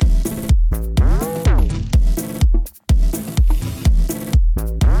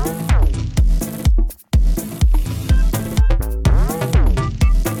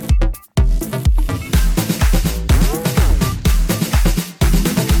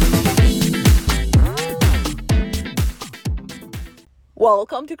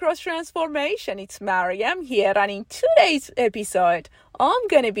Welcome to Cross Transformation. It's Mariam here, and in today's episode, I'm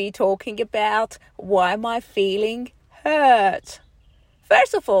going to be talking about why am I feeling hurt.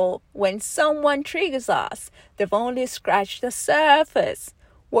 First of all, when someone triggers us, they've only scratched the surface.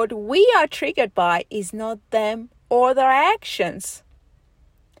 What we are triggered by is not them or their actions,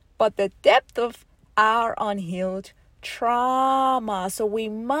 but the depth of our unhealed trauma. So we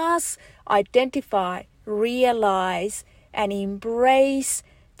must identify, realize, and embrace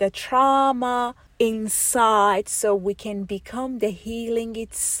the trauma inside so we can become the healing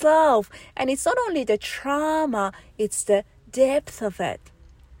itself. And it's not only the trauma, it's the depth of it.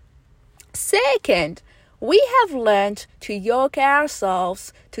 Second, we have learned to yoke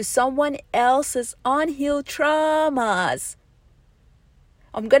ourselves to someone else's unhealed traumas.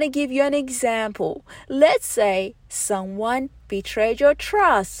 I'm going to give you an example. Let's say someone betrayed your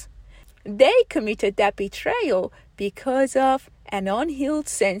trust. They committed that betrayal because of an unhealed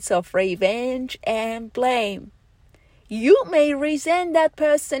sense of revenge and blame. You may resent that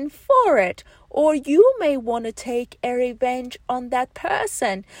person for it, or you may want to take a revenge on that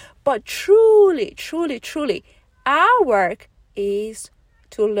person. But truly, our work is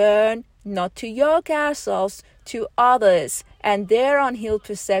to learn not to yoke ourselves to others and their unhealed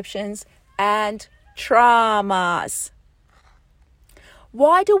perceptions and traumas.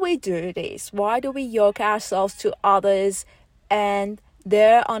 Why do we do this? Why do we yoke ourselves to others and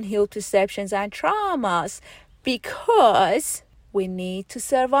their unhealed perceptions and traumas? Because we need to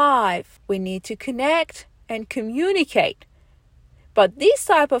survive. We need to connect and communicate. But this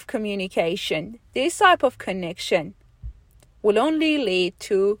type of communication, this type of connection will only lead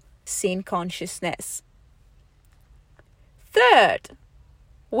to sin consciousness. Third,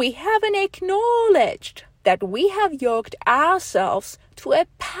 we haven't acknowledged that we have yoked ourselves to a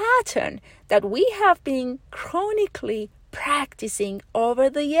pattern that we have been chronically practicing over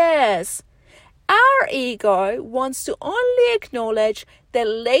the years. Our ego wants to only acknowledge the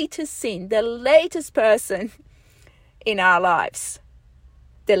latest sin, the latest person in our lives,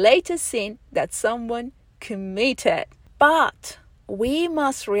 the latest sin that someone committed. But we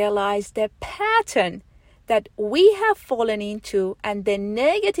must realize the pattern that we have fallen into and the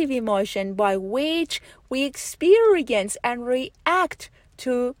negative emotion by which we experience and react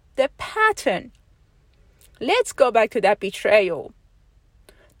to the pattern. Let's go back to that betrayal.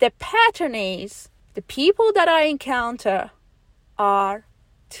 The pattern is the people that I encounter are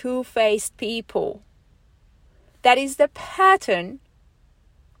two-faced people. That is the pattern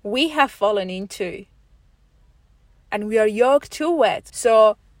we have fallen into, and we are yoked to it.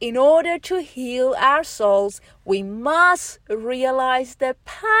 So in order to heal our souls, we must realize the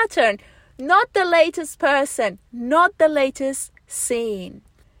pattern, not the latest person, not the latest sin.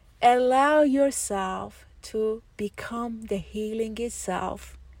 Allow yourself to become the healing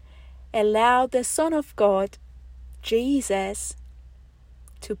itself. Allow the Son of God, Jesus,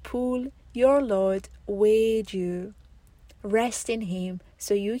 to pull your load with you. Rest in Him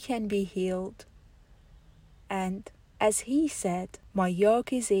so you can be healed. And as He said, my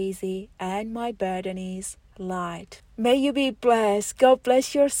yoke is easy and my burden is light. May you be blessed. God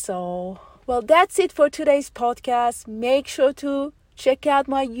bless your soul. Well, that's it for today's podcast. Make sure to check out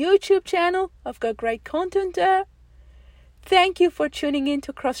my YouTube channel. I've got great content there. Thank you for tuning in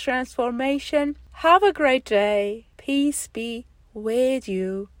to Cross Transformation. Have a great day. Peace be with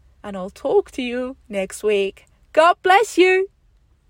you. And I'll talk to you next week. God bless you.